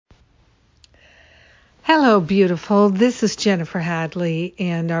Hello, beautiful. This is Jennifer Hadley,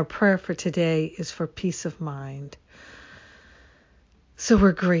 and our prayer for today is for peace of mind. So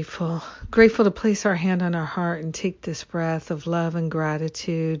we're grateful to place our hand on our heart and take this breath of love and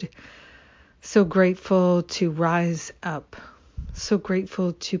gratitude. So grateful to rise up. So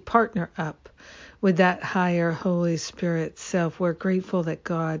grateful to partner up with that higher Holy Spirit self. We're grateful that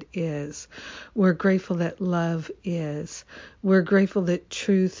God is. We're grateful that love is. We're grateful that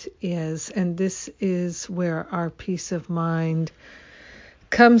truth is. And this is where our peace of mind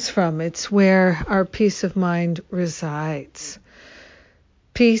comes from. It's where our peace of mind resides.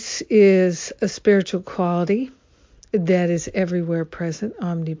 Peace is a spiritual quality that is everywhere present,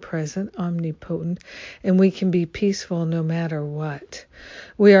 omnipresent, omnipotent, and we can be peaceful no matter what.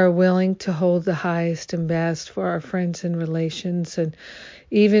 We are willing to hold the highest and best for our friends and relations, and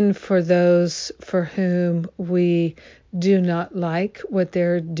even for those for whom we do not like what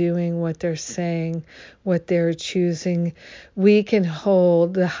they're doing, what they're saying, what they're choosing. We can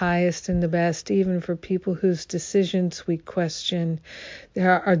hold the highest and the best, even for people whose decisions we question.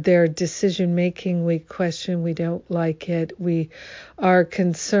 Their decision making we question. We don't like it. We are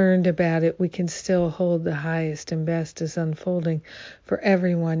concerned about it. We can still hold the highest and best as unfolding for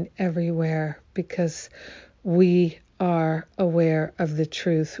everyone, everywhere, because we are aware of the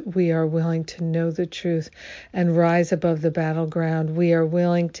truth. We are willing to know the truth and rise above the battleground. We are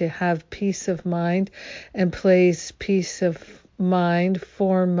willing to have peace of mind and place peace of mind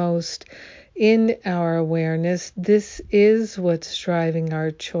foremost in our awareness. This is what's driving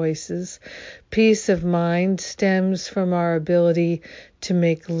our choices. Peace of mind stems from our ability to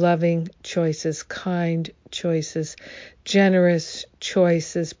make loving choices, kind choices, generous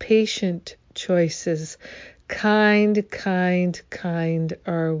choices, patient choices. Kind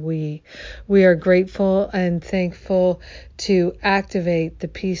are we. We are grateful and thankful to activate the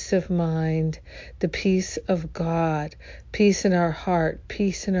peace of mind, the peace of God, peace in our heart,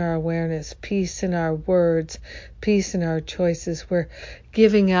 peace in our awareness, peace in our words, peace in our choices. We're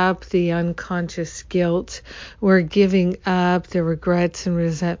giving up the unconscious guilt. We're giving up the regrets and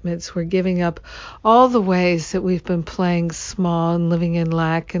resentments. We're giving up all the ways that we've been playing small and living in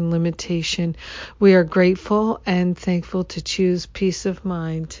lack and limitation. We are grateful and thankful to choose peace of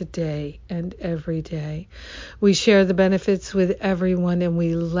mind today and every day. We share the benefits with everyone and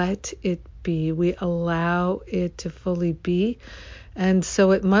we let it be. We allow it to fully be, and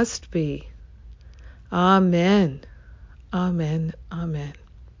so it must be. Amen. Amen. Amen.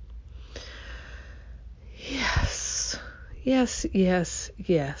 Yes.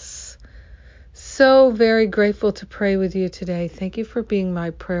 So very grateful to pray with you today. Thank you for being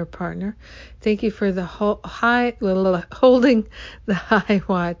my prayer partner. Thank you for the holding the high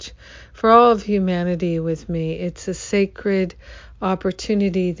watch for all of humanity with me. It's a sacred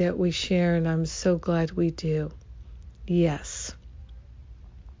opportunity that we share, and I'm so glad we do. Yes.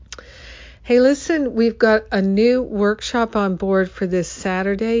 Hey, listen, we've got a new workshop on board for this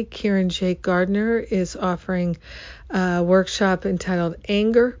Saturday. Kieran J. Gardner is offering a workshop entitled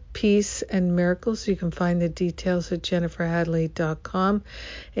Anger, Peace, and Miracles. You can find the details at jenniferhadley.com.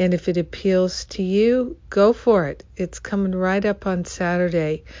 And if it appeals to you, go for it. It's coming right up on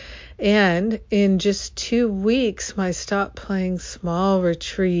Saturday. And in just 2 weeks, my Stop Playing Small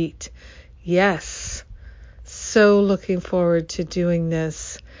retreat. Yes. So looking forward to doing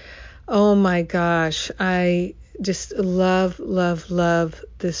this. Oh my gosh, I just love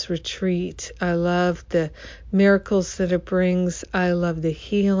this retreat. I love the miracles that it brings. I love the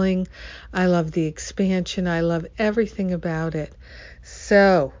healing. I love the expansion. I love everything about it.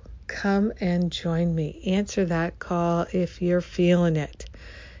 So come and join me. Answer that call if you're feeling it.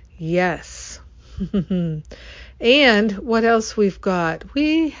 Yes. And what else we've got?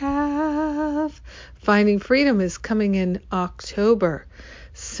 We have Finding Freedom is coming in October.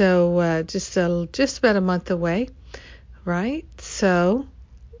 So just about a month away, right? So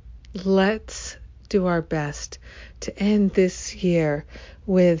let's do our best to end this year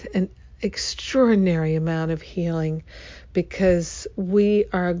with an extraordinary amount of healing, because we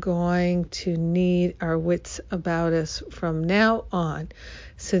are going to need our wits about us from now on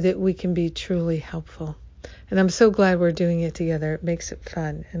so that we can be truly helpful. And I'm so glad we're doing it together. It makes it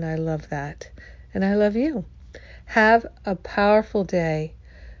fun, and I love that. And I love you. Have a powerful day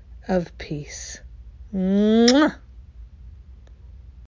of peace. Mwah!